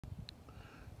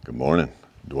Good morning,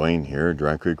 Dwayne here,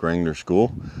 Dry Creek Wrangler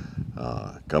School,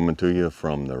 coming to you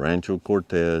from the Rancho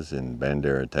Cortez in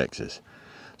Bandera, Texas.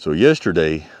 So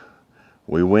yesterday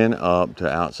we went up to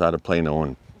outside of Plano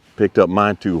and picked up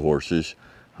my two horses,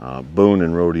 Boone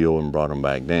and Rodeo, and brought them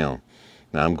back down.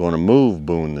 Now I'm going to move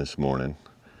Boone this morning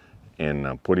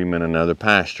and put him in another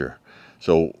pasture.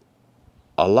 So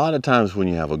a lot of times when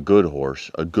you have a good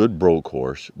horse, a good broke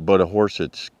horse, but a horse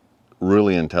that's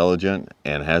really intelligent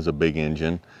and has a big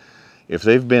engine, if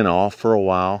they've been off for a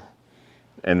while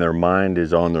and their mind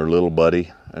is on their little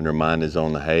buddy and their mind is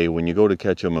on the hay, when you go to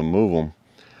catch them and move them,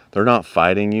 they're not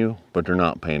fighting you, but they're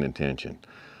not paying attention.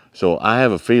 So I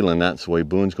have a feeling that's the way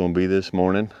Boone's going to be this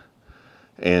morning.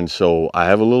 And so I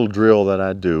have a little drill that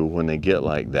I do when they get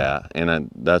like that. And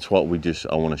that's what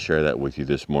I want to share that with you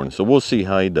this morning. So we'll see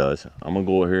how he does. I'm going to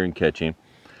go over here and catch him.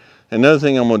 Another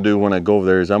thing I'm going to do when I go over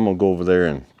there is I'm going to go over there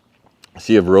and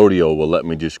see if Rodeo will let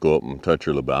me just go up and touch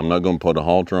her a little bit. I'm not going to put a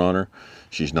halter on her.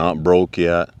 She's not broke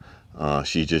yet.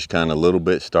 She's just kind of a little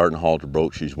bit starting halter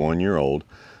broke. She's 1 year old.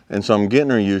 And so I'm getting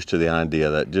her used to the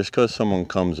idea that just because someone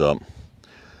comes up,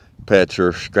 pets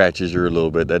her, scratches her a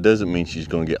little bit, that doesn't mean she's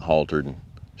going to get haltered and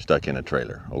stuck in a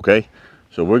trailer, okay?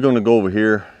 So we're going to go over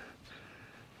here,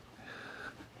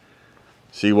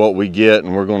 see what we get,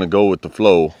 and we're going to go with the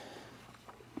flow.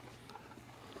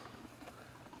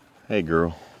 Hey,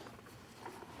 girl.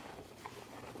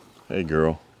 Hey,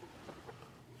 girl.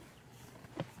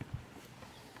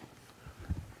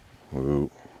 Ooh.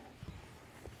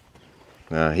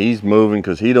 Now he's moving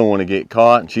because he don't want to get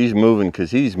caught, and she's moving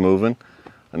because he's moving,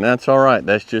 and that's all right.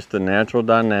 That's just the natural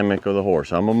dynamic of the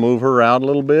horse. I'm gonna move her out a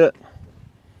little bit.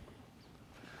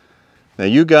 Now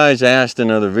you guys asked in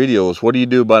other videos, what do you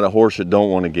do about a horse that don't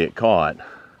want to get caught?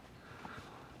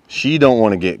 She don't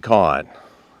want to get caught.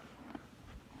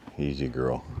 Easy,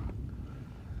 girl.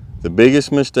 The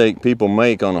biggest mistake people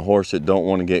make on a horse that don't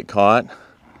want to get caught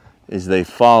is they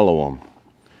follow them.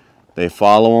 They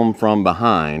follow them from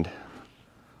behind,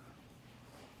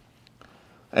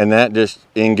 and that just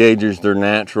engages their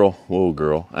natural, whoa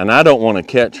girl, and I don't want to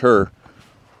catch her.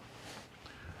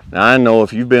 Now I know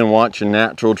if you've been watching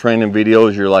natural training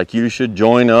videos, you're like, you should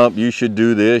join up, you should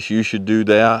do this, you should do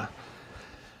that.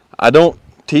 I don't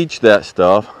teach that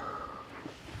stuff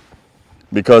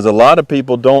because a lot of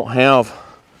people don't have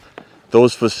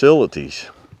those facilities.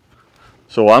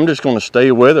 So I'm just going to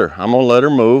stay with her. I'm going to let her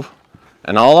move,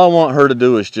 and all I want her to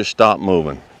do is just stop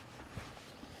moving.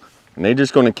 And they're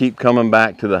just going to keep coming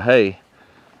back to the hay.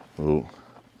 Ooh.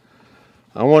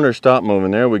 I want her to stop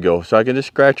moving. There we go. So I can just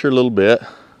scratch her a little bit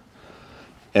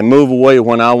and move away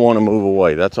when I want to move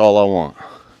away. That's all I want.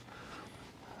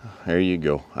 There you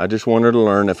go. I just want her to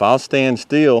learn if I'll stand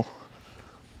still,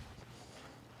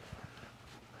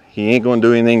 he ain't going to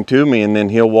do anything to me, and then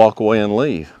he'll walk away and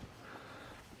leave.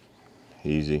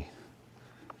 Easy.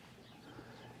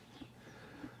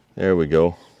 There we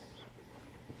go.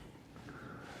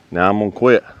 Now I'm going to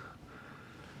quit.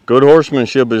 Good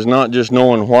horsemanship is not just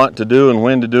knowing what to do and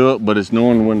when to do it, but it's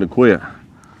knowing when to quit.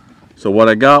 So what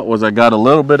I got was I got a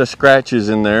little bit of scratches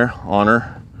in there on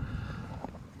her,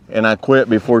 and I quit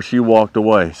before she walked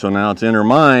away. So now it's in her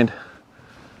mind,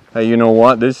 hey, you know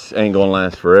what? This ain't going to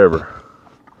last forever.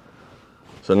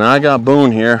 So now I got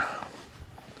Boone here.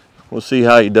 We'll see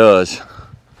how he does.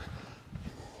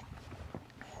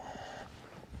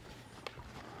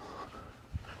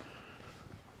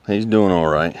 He's doing all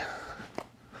right.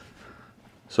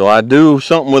 So I do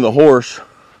something with a horse.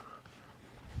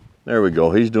 There we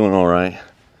go. He's doing all right.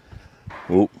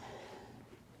 Oop.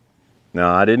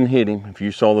 Now I didn't hit him. If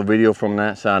you saw the video from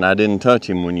that side, I didn't touch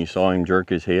him when you saw him jerk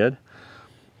his head.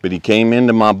 But he came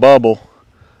into my bubble,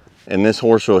 and this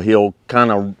horse, he'll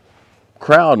kind of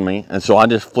crowd me, and so I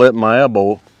just flip my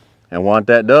elbow, and what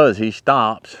that does, he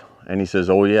stops and he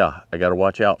says, oh yeah, I got to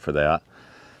watch out for that.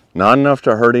 Not enough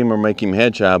to hurt him or make him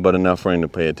head shy, but enough for him to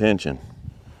pay attention.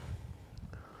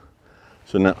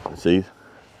 So now, see,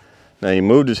 now he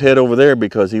moved his head over there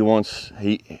because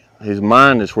his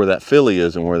mind is where that filly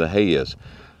is and where the hay is.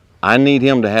 I need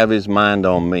him to have his mind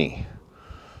on me.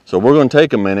 So we're going to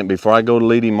take a minute before I go to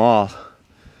lead him off,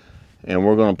 and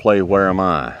we're going to play Where Am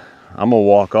I? I'm going to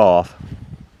walk off,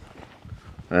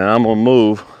 and I'm going to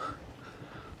move,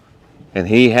 and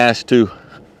he has to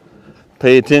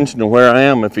pay attention to where I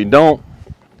am. If he don't,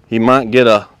 he might get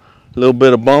a little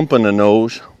bit of bump in the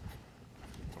nose.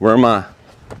 Where am I?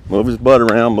 Move his butt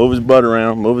around, move his butt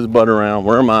around, move his butt around.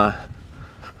 Where am I?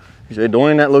 You say,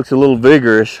 Dwayne, that looks a little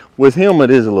vigorous. With him, it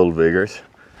is a little vigorous.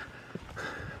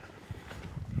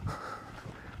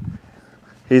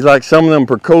 He's like some of them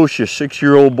precocious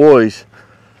 6-year-old boys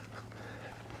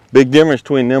Big difference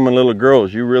between them and little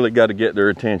girls. You really got to get their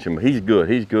attention. But he's good.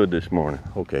 He's good this morning.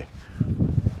 Okay.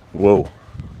 Whoa.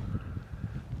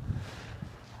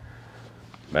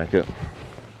 Back up.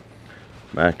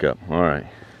 Back up. All right.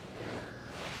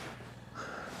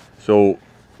 So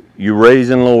you raise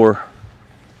and lower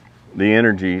the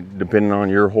energy depending on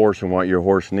your horse and what your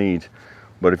horse needs.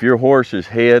 But if your horse's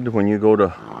head, when you go to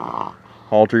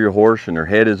halter your horse and their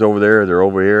head is over there, they're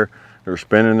over here, they're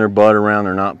spinning their butt around,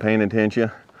 they're not paying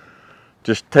attention,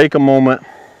 just take a moment,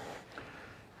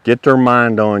 get their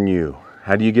mind on you.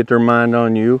 How do you get their mind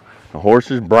on you? The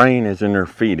horse's brain is in their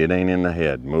feet, it ain't in the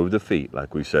head. Move the feet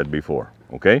like we said before,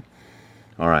 okay?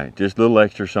 All right, just a little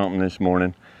extra something this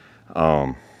morning.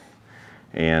 We'll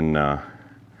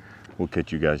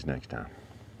catch you guys next time.